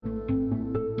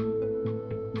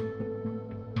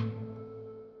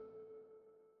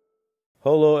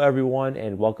Hello, everyone,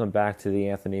 and welcome back to the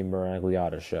Anthony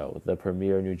Maragliata Show, the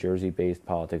premier New Jersey-based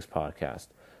politics podcast.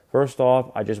 First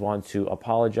off, I just want to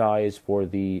apologize for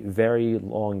the very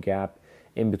long gap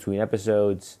in between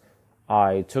episodes.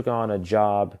 I took on a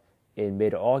job in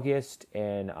mid-August,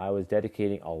 and I was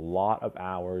dedicating a lot of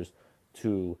hours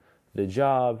to the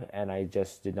job, and I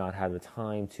just did not have the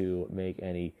time to make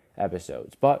any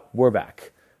episodes. But we're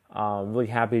back. I'm really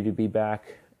happy to be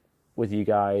back with you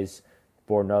guys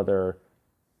for another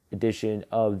edition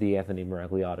of the Anthony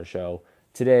Maragliata Show.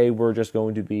 Today, we're just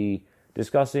going to be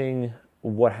discussing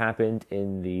what happened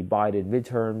in the Biden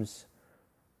midterms.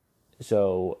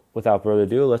 So, without further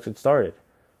ado, let's get started.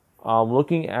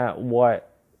 Looking at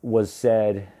what was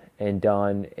said and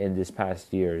done in this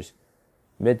past year's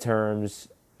midterms,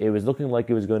 it was looking like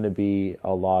it was going to be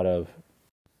a lot of...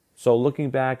 So, looking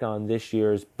back on this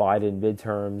year's Biden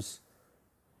midterms,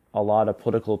 a lot of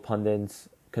political pundits,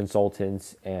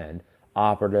 consultants, and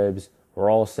operatives were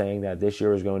all saying that this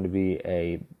year is going to be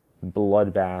a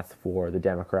bloodbath for the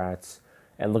Democrats.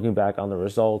 And looking back on the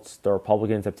results, the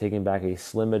Republicans have taken back a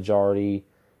slim majority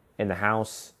in the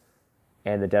House,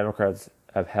 and the Democrats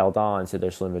have held on to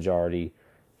their slim majority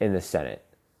in the Senate.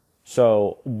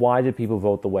 So why did people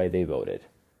vote the way they voted?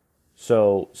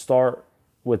 So start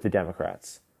with the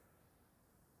Democrats.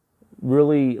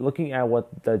 Really looking at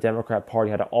what the Democrat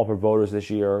Party had to offer voters this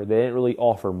year, they didn't really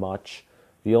offer much.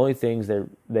 The only things that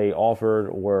they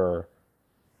offered were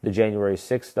the January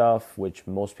 6th stuff, which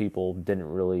most people didn't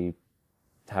really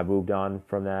have moved on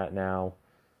from that now.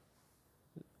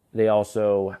 They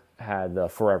also had the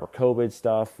Forever COVID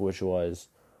stuff, which was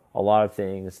a lot of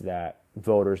things that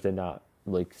voters did not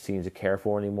really seem to care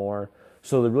for anymore.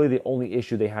 So really the only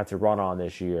issue they had to run on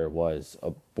this year was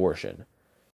abortion.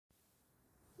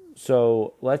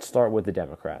 So let's start with the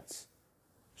Democrats.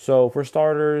 So for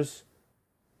starters,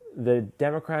 the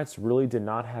Democrats really did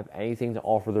not have anything to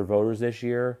offer their voters this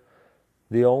year.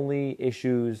 The only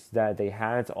issues that they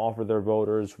had to offer their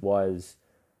voters was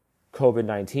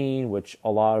COVID-19, which a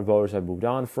lot of voters have moved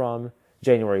on from,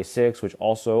 January 6th, which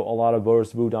also a lot of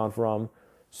voters moved on from.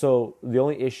 So the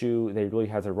only issue they really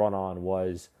had to run on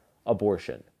was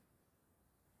abortion.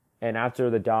 And after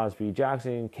the Dobbs v.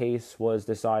 Jackson case was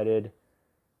decided,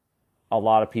 a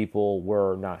lot of people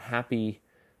were not happy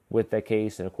with that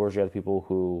case, and of course you had people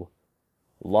who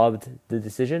loved the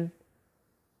decision.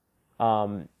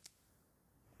 But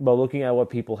looking at what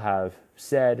people have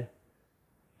said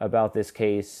about this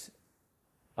case,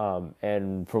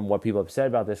 and from what people have said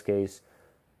about this case,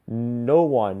 no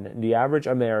one, the average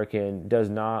American, does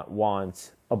not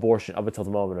want abortion up until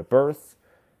the moment of birth,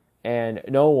 and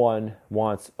no one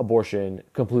wants abortion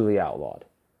completely outlawed,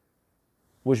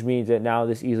 which means that now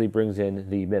this easily brings in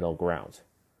the middle ground.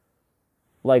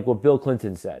 Like what Bill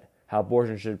Clinton said, how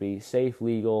abortion should be safe,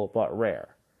 legal, but rare.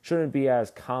 Shouldn't be as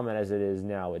common as it is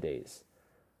nowadays.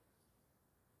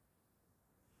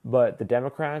 But the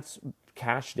Democrats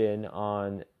cashed in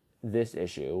on this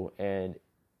issue, and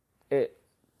it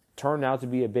turned out to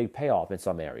be a big payoff in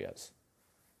some areas.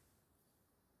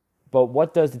 But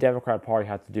what does the Democrat Party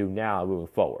have to do now moving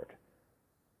forward?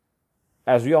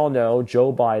 As we all know,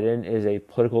 Joe Biden is a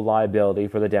political liability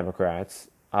for the Democrats.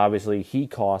 Obviously, he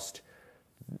cost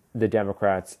the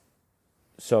Democrats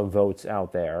some votes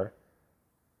out there.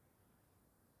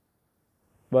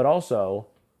 But also,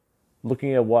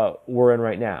 looking at what we're in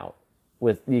right now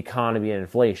with the economy and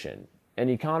inflation. And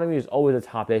the economy is always a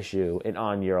top issue in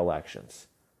on-year elections.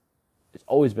 It's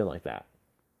always been like that.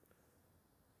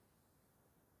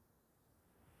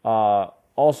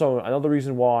 Also, another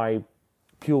reason why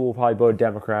people will probably vote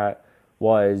Democrat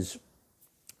was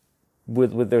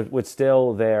with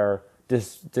still their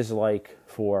dislike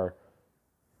for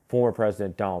former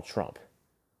President Donald Trump.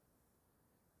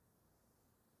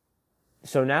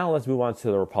 So now let's move on to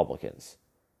the Republicans.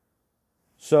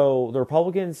 So the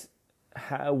Republicans,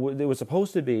 it was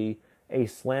supposed to be a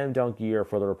slam dunk year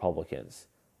for the Republicans,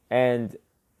 and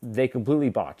they completely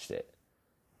botched it.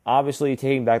 Obviously,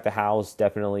 taking back the House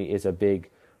definitely is a big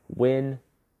win.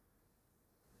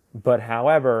 But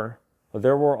however,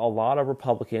 there were a lot of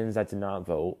Republicans that did not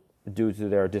vote due to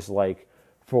their dislike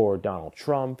for Donald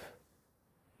Trump.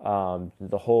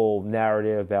 The whole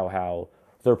narrative about how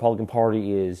the Republican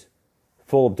Party is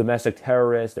full of domestic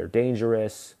terrorists, they're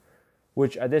dangerous,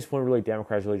 which at this point really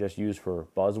Democrats really just use for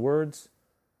buzzwords.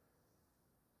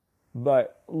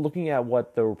 But looking at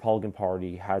what the Republican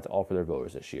Party had to offer their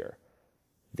voters this year,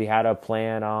 they had a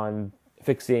plan on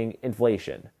fixing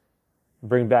inflation,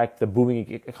 bring back the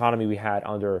booming economy we had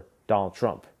under Donald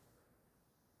Trump.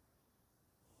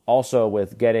 Also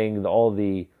with getting all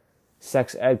the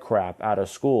sex ed crap out of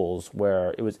schools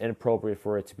where it was inappropriate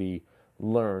for it to be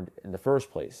learned in the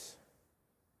first place.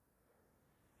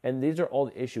 And these are all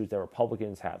the issues that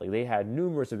Republicans had. Like, they had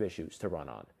numerous of issues to run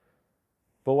on.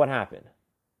 But what happened?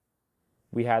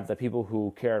 We had the people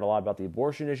who cared a lot about the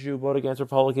abortion issue vote against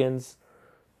Republicans.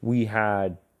 We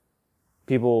had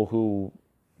people who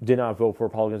did not vote for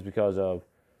Republicans because of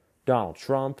Donald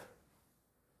Trump.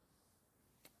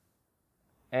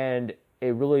 And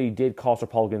it really did cost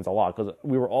Republicans a lot, because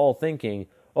we were all thinking,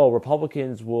 oh,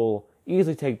 Republicans will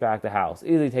easily take back the House,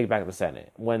 easily take back the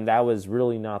Senate, when that was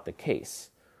really not the case.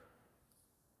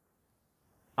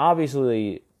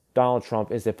 Obviously, Donald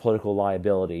Trump is a political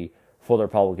liability for the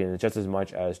Republicans just as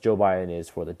much as Joe Biden is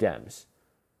for the Dems.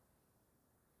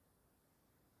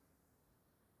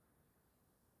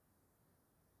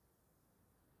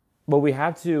 But we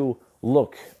have to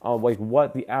look at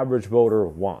what the average voter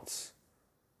wants.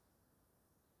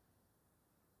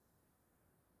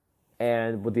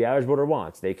 And what the average voter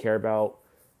wants, they care about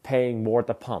paying more at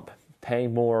the pump,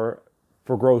 paying more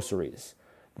for groceries.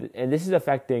 And this is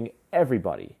affecting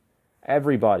everybody.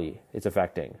 Everybody it's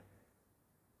affecting.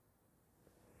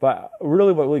 But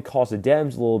really what really cost the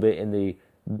Dems a little bit in the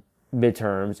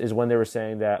midterms is when they were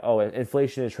saying that, oh,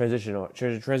 inflation is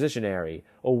transitionary.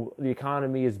 Oh, the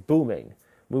economy is booming.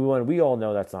 When we all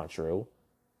know that's not true.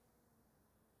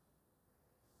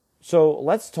 So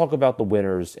let's talk about the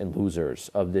winners and losers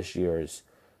of this year's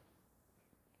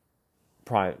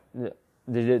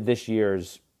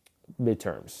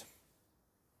midterms.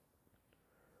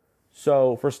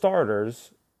 So for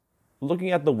starters,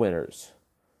 looking at the winners.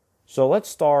 So let's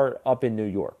start up in New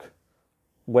York,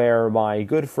 where my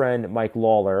good friend Mike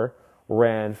Lawler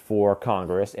ran for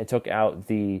Congress and took out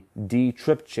the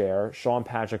D-Trip chair, Sean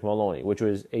Patrick Maloney, which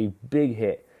was a big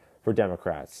hit for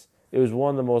Democrats. It was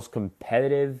one of the most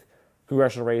competitive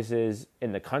congressional races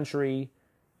in the country,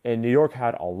 and New York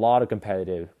had a lot of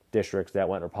competitive districts that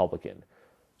went Republican.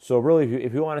 So really,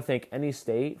 if you want to thank any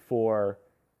state for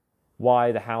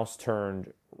why the House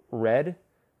turned red,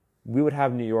 we would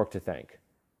have New York to thank.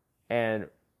 And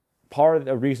part of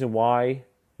the reason why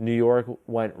New York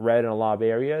went red in a lot of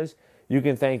areas, you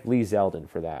can thank Lee Zeldin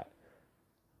for that.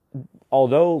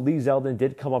 Although Lee Zeldin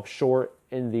did come up short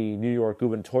in the New York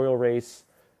gubernatorial race,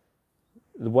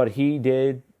 what he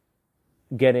did,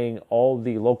 getting all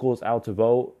the locals out to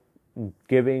vote,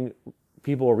 giving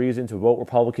people a reason to vote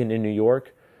Republican in New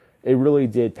York, it really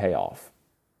did pay off.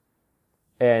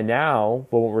 And now,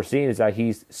 what we're seeing is that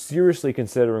he's seriously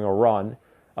considering a run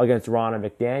against Ronna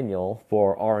McDaniel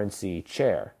for RNC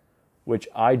chair, which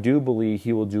I do believe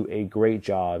he will do a great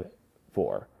job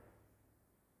for.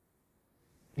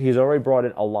 He's already brought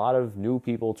in a lot of new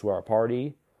people to our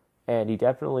party, and he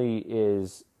definitely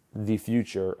is the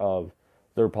future of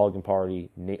the Republican Party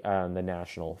on the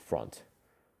national front.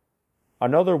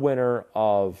 Another winner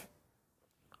of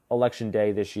Election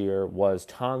Day this year was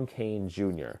Tom Kean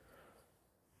Jr.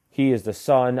 He is the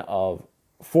son of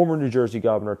former New Jersey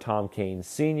Governor Tom Kean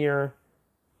Sr.,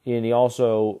 and he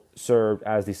also served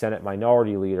as the Senate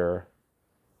Minority Leader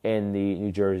in the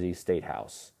New Jersey State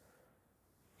House.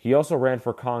 He also ran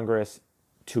for Congress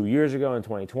 2 years ago in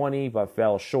 2020, but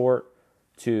fell short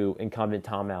to incumbent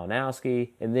Tom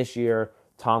Malinowski. And this year,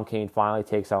 Tom Kean finally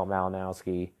takes out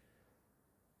Malinowski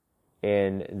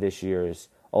in this year's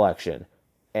election.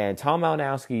 And Tom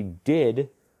Malinowski did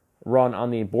run on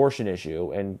the abortion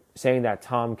issue, and saying that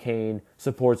Tom Kean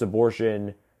supports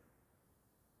abortion.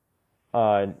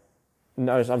 That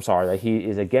he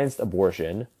is against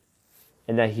abortion,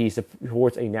 and that he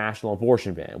supports a national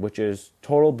abortion ban, which is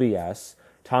total BS.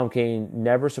 Tom Kean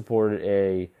never supported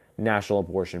a national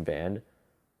abortion ban.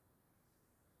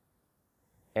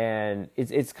 And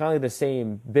it's kind of the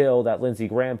same bill that Lindsey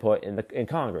Graham put in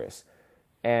Congress.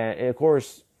 And of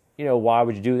course, why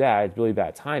would you do that? It's really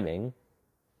bad timing.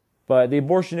 But the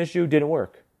abortion issue didn't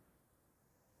work.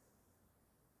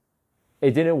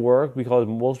 It didn't work because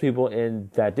most people in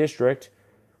that district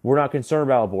were not concerned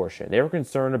about abortion. They were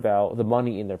concerned about the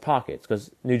money in their pockets,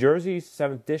 because New Jersey's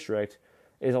 7th district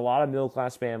is a lot of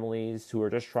middle-class families who are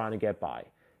just trying to get by.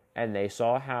 And they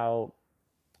saw how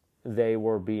they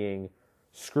were being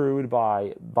screwed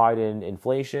by Biden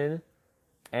inflation,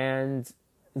 and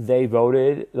they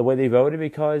voted the way they voted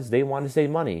because they wanted to save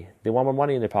money. They want more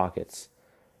money in their pockets.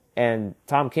 And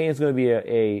Tom Kean is going to be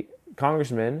a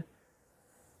congressman,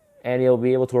 and he'll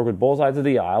be able to work with both sides of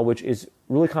the aisle, which is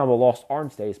really kind of a lost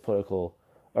arms today's political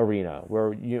arena,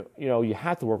 where you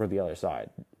have to work with the other side,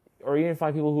 or even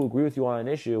find people who agree with you on an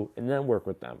issue and then work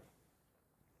with them.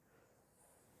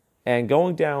 And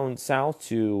going down south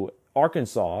to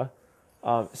Arkansas,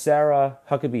 Sarah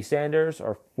Huckabee Sanders,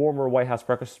 our former White House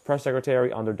press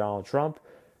secretary under Donald Trump,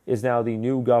 is now the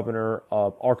new governor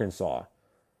of Arkansas.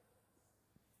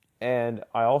 And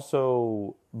I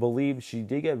also believe she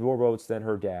did get more votes than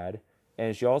her dad.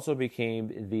 And she also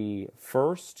became the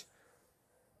first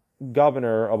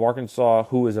governor of Arkansas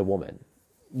who is a woman,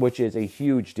 which is a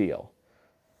huge deal.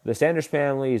 The Sanders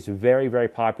family is very, very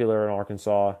popular in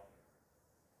Arkansas.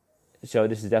 So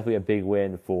this is definitely a big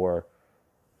win for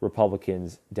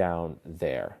Republicans down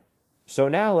there. So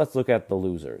now let's look at the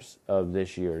losers of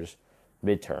this year's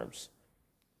midterms.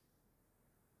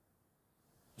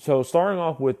 So starting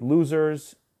off with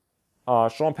losers,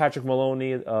 Sean Patrick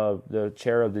Maloney, the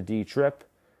chair of the D-Trip,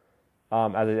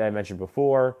 as I mentioned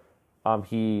before,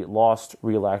 he lost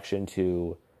re-election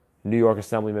to New York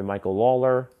Assemblyman Michael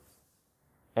Lawler,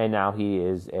 and now he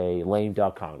is a lame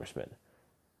duck congressman.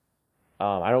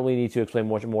 I don't really need to explain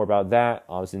much more about that,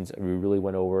 since we really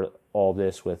went over all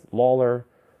this with Lawler.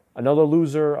 Another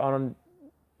loser on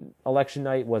election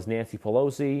night was Nancy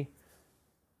Pelosi.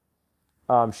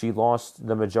 She lost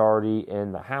the majority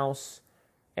in the House,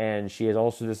 and she has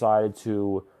also decided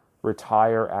to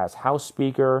retire as House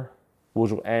Speaker,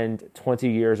 which will end 20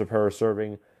 years of her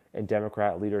serving in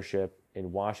Democrat leadership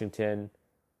in Washington.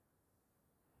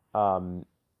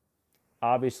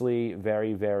 Obviously,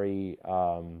 very, very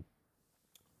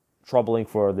troubling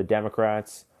for the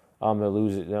Democrats. They're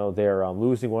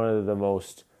losing one of the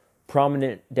most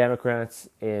prominent Democrats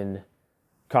in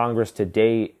Congress to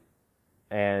date,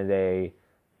 and they'll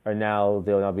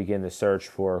now begin the search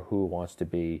for who wants to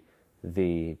be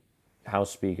the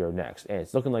House Speaker next. And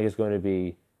it's looking like it's going to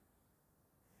be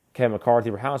Kevin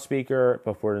McCarthy for House Speaker,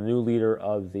 but for the new leader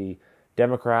of the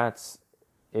Democrats,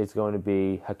 it's going to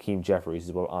be Hakeem Jeffries,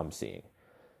 is what I'm seeing.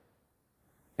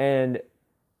 And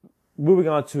moving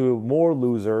on to more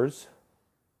losers,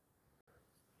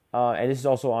 and this is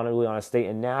also on a state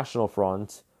and national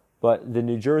front, but the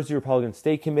New Jersey Republican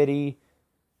State Committee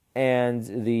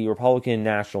and the Republican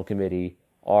National Committee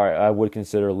I would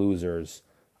consider losers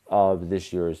of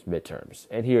this year's midterms.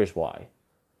 And here's why.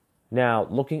 Now,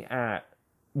 looking at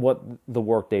what the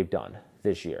work they've done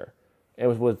this year, it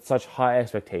was with such high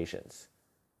expectations,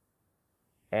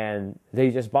 and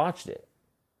they just botched it.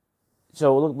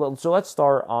 So let's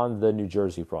start on the New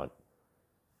Jersey front.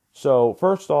 So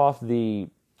first off, we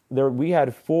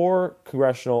had 4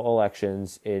 congressional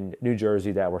elections in New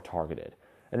Jersey that were targeted.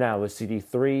 And that was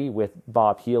CD3 with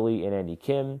Bob Healy and Andy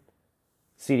Kim,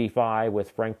 CD5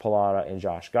 with Frank Pallotta and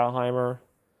Josh Gottheimer,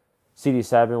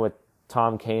 CD7 with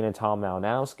Tom Kean and Tom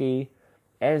Malinowski,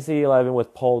 and CD11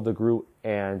 with Paul DeGroot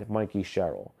and Mikey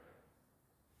Sherrill.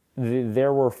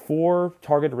 There were 4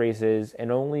 target races, and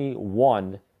only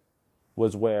one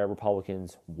was where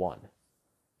Republicans won.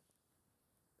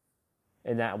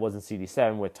 And that was in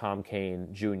CD7 with Tom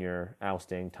Kean Jr.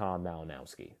 ousting Tom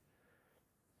Malinowski.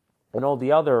 In all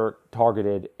the other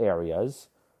targeted areas,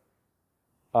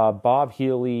 Bob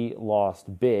Healy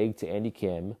lost big to Andy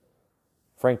Kim,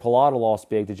 Frank Pallotta lost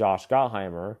big to Josh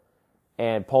Gottheimer,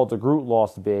 and Paul DeGroot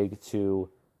lost big to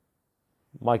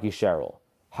Mikey Sherrill.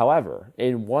 However,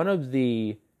 in one of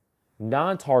the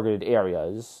non-targeted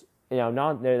areas,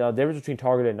 the difference between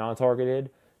targeted and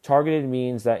non-targeted, targeted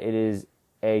means that it is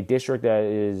a district that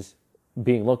is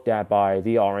being looked at by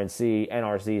the RNC,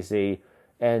 NRCC,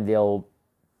 and they'll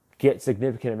get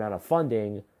significant amount of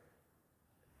funding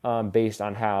based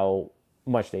on how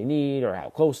much they need or how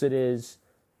close it is.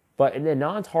 But in the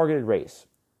non-targeted race,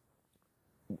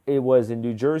 it was in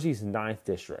New Jersey's 9th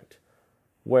district,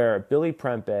 where Billy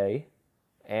Prempeh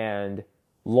and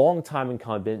longtime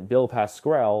incumbent Bill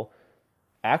Pascrell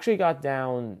actually got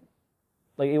down.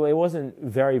 It wasn't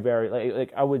very, very,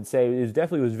 I would say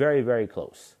it was very, very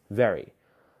close. Very.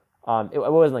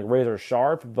 It wasn't razor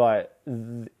sharp, but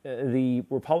the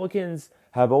Republicans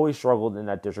have always struggled in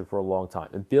that district for a long time.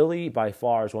 And Billy, by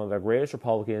far, is one of the greatest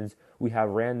Republicans we have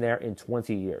ran there in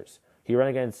 20 years. He ran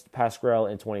against Pascrell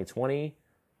in 2020.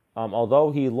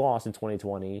 Although he lost in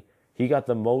 2020, he got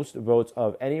the most votes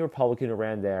of any Republican who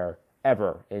ran there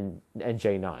ever in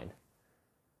NJ9.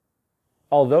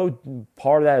 Although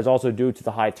part of that is also due to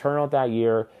the high turnout that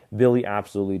year, Billy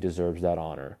absolutely deserves that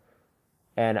honor.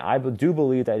 And I do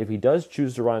believe that if he does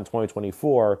choose to run in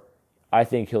 2024, I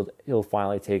think he'll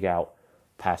finally take out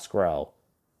Pascrell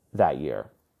that year.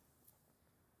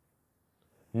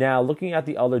 Now, looking at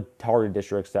the other target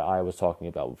districts that I was talking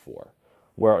about before,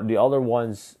 where the other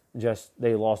ones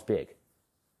they lost big.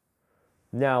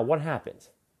 Now, what happened?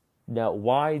 Now,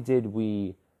 why did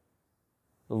we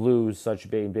lose such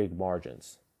big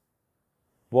margins?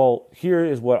 Well, here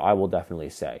is what I will definitely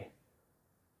say.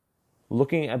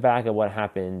 Looking back at what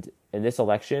happened in this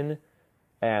election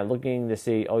and looking to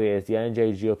see, if the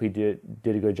NJ GOP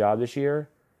did a good job this year,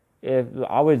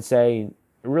 I would say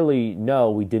really,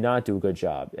 no, we did not do a good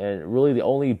job. And really, the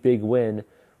only big win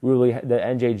really the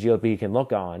NJGOP can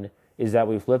look on is that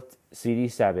we flipped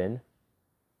CD7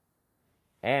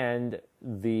 and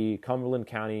the Cumberland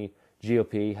County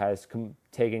GOP has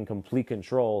taken complete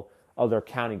control of their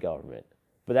county government.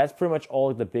 But that's pretty much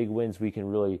all the big wins we can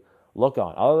really look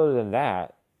on. Other than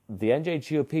that, the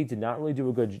NJGOP did not really do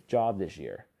a good job this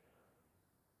year,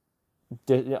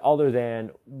 other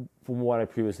than from what I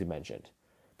previously mentioned.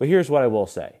 But here's what I will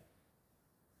say.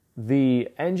 The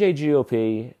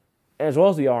NJGOP, as well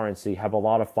as the RNC, have a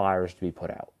lot of fires to be put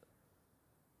out.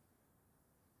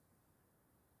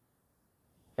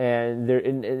 And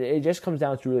it just comes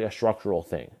down to really a structural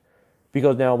thing.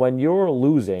 Because now when you're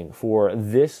losing for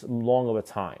this long of a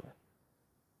time,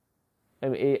 I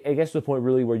mean, it gets to the point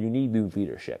really where you need new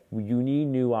leadership. You need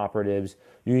new operatives.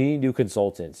 You need new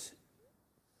consultants.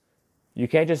 You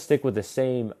can't just stick with the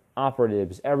same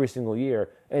operatives every single year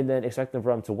and then expect them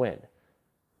for them to win.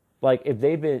 Like if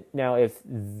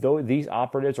these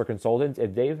operatives or consultants,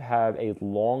 if they have a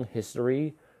long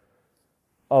history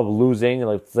of losing,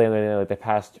 like say like the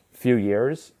past few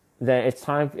years, then it's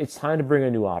time to bring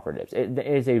in new operatives. It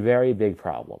is a very big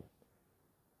problem.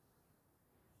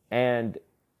 And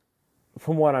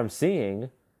from what I'm seeing,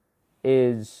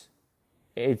 is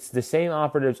it's the same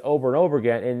operatives over and over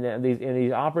again, and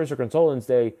these operatives or consultants,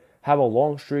 they have a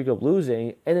long streak of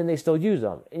losing, and then they still use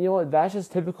them. And you know what? That's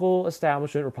just typical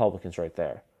establishment Republicans right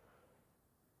there.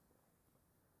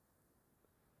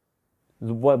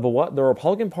 But what the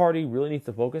Republican Party really needs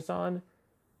to focus on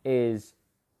is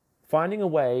finding a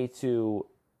way to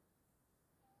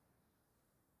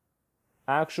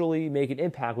actually make an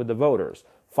impact with the voters.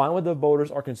 Find what the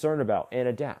voters are concerned about and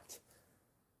adapt.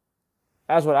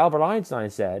 As what Albert Einstein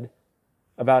said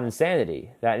about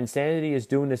insanity, that insanity is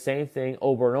doing the same thing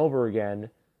over and over again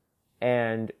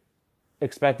and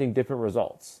expecting different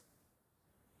results.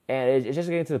 And it's just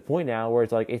getting to the point now where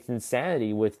it's like it's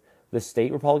insanity with the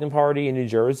state Republican Party in New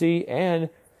Jersey and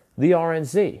the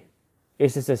RNC.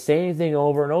 It's just the same thing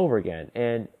over and over again.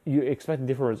 And you're expecting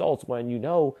different results when you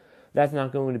know that's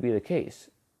not going to be the case.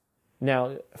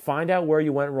 Now, find out where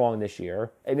you went wrong this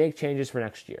year and make changes for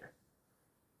next year.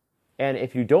 And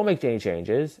if you don't make any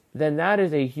changes, then that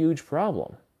is a huge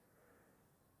problem.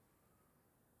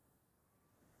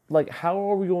 Like, how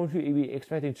are we going to be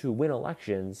expecting to win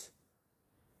elections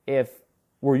if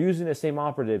we're using the same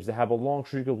operatives that have a long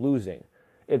streak of losing?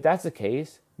 If that's the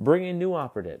case, bring in new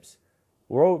operatives.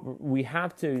 We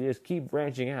have to just keep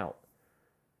branching out.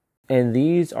 And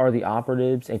these are the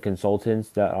operatives and consultants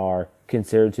that are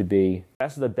considered to be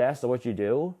best of the best at what you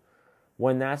do,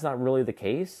 when that's not really the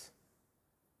case.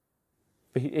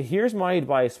 But here's my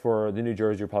advice for the New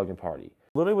Jersey Republican Party.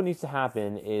 Literally what needs to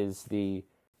happen is the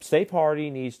state party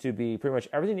needs to be, pretty much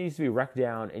everything needs to be wrecked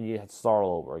down and you have to start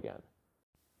all over again.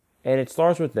 And it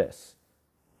starts with this.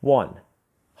 1,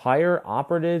 hire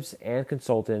operatives and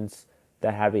consultants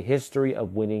that have a history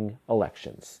of winning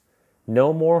elections.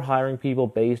 No more hiring people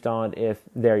based on if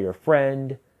they're your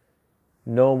friend.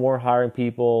 No more hiring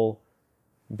people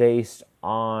based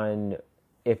on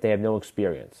if they have no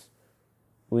experience.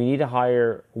 We need to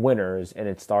hire winners, and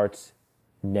it starts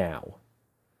now.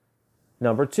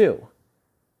 Number 2,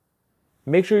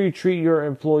 make sure you treat your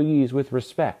employees with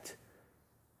respect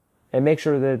and make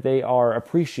sure that they are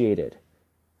appreciated.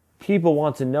 People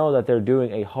want to know that they're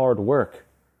doing a hard work,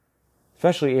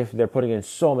 especially if they're putting in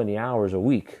so many hours a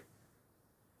week.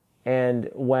 And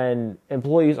when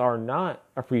employees are not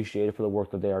appreciated for the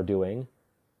work that they are doing,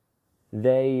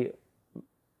 they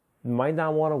might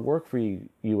not want to work for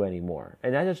you anymore.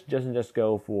 And that just doesn't just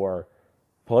go for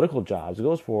political jobs. It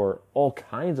goes for all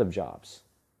kinds of jobs.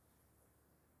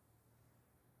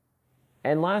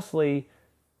 And lastly,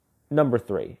 number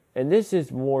 3, and this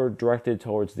is more directed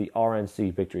towards the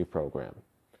RNC victory program.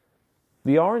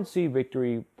 The RNC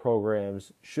victory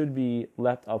programs should be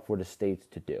left up for the states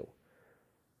to do.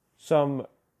 Some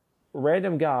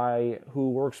random guy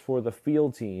who works for the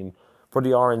field team for the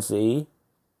RNC,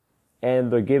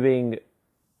 and they're giving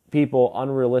people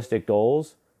unrealistic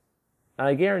goals, and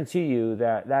I guarantee you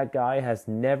that that guy has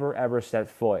never ever set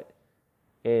foot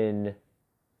in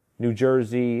New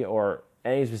Jersey or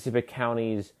any specific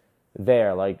counties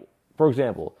there. Like, for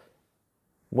example,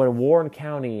 when Warren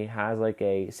County has like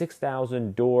a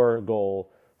 6,000 door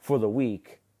goal for the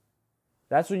week,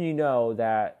 that's when you know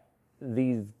that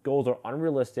these goals are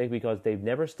unrealistic because they've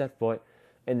never stepped foot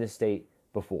in the state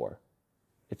before.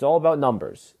 It's all about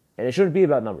numbers, and it shouldn't be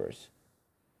about numbers.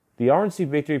 The RNC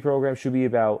victory program should be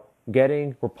about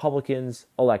getting Republicans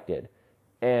elected.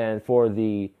 And for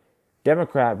the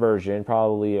Democrat version,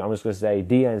 probably, I'm just going to say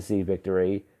DNC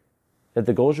victory, that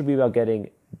the goal should be about getting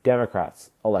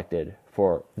Democrats elected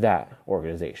for that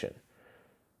organization.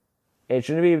 It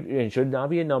should not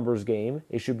be a numbers game.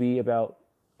 It should be about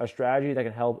a strategy that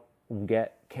can help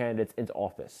get candidates into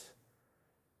office.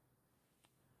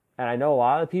 And I know a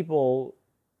lot of people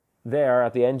there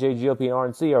at the NJGOP and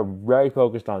RNC are very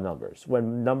focused on numbers,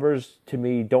 when numbers to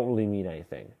me don't really mean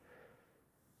anything.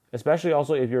 Especially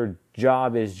also if your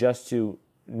job is just to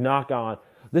knock on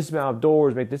this amount of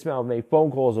doors, make this amount of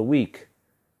phone calls a week.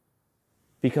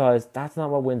 Because that's not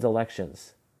what wins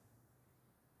elections.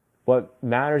 What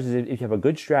matters is if you have a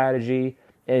good strategy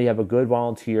and you have a good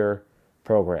volunteer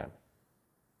program.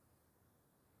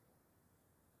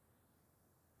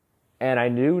 And I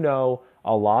do know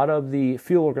a lot of the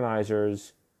field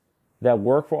organizers that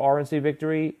work for RNC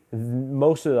Victory,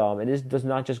 most of them, and this does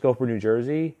not just go for New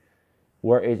Jersey,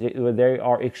 where they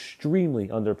are extremely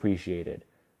underappreciated.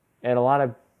 And a lot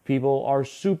of people are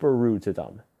super rude to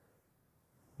them.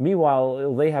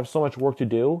 Meanwhile, they have so much work to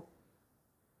do,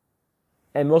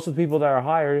 and most of the people that are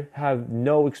hired have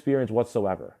no experience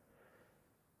whatsoever.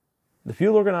 The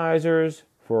field organizers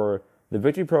for the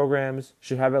victory programs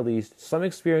should have at least some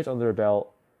experience under their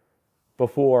belt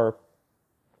before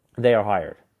they are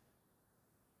hired.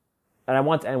 And I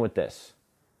want to end with this.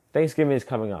 Thanksgiving is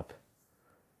coming up.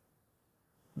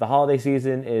 The holiday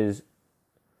season is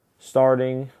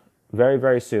starting very,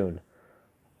 very soon.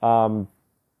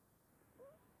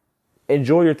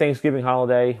 Enjoy your Thanksgiving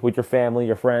holiday with your family,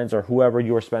 your friends, or whoever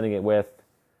you are spending it with.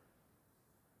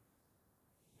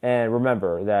 And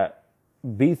remember that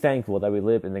be thankful that we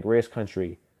live in the greatest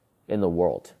country in the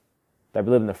world. That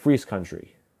we live in the freest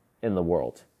country in the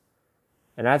world.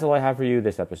 And that's all I have for you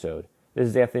this episode. This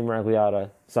is Anthony Maragliata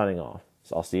signing off.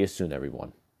 So I'll see you soon,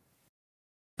 everyone.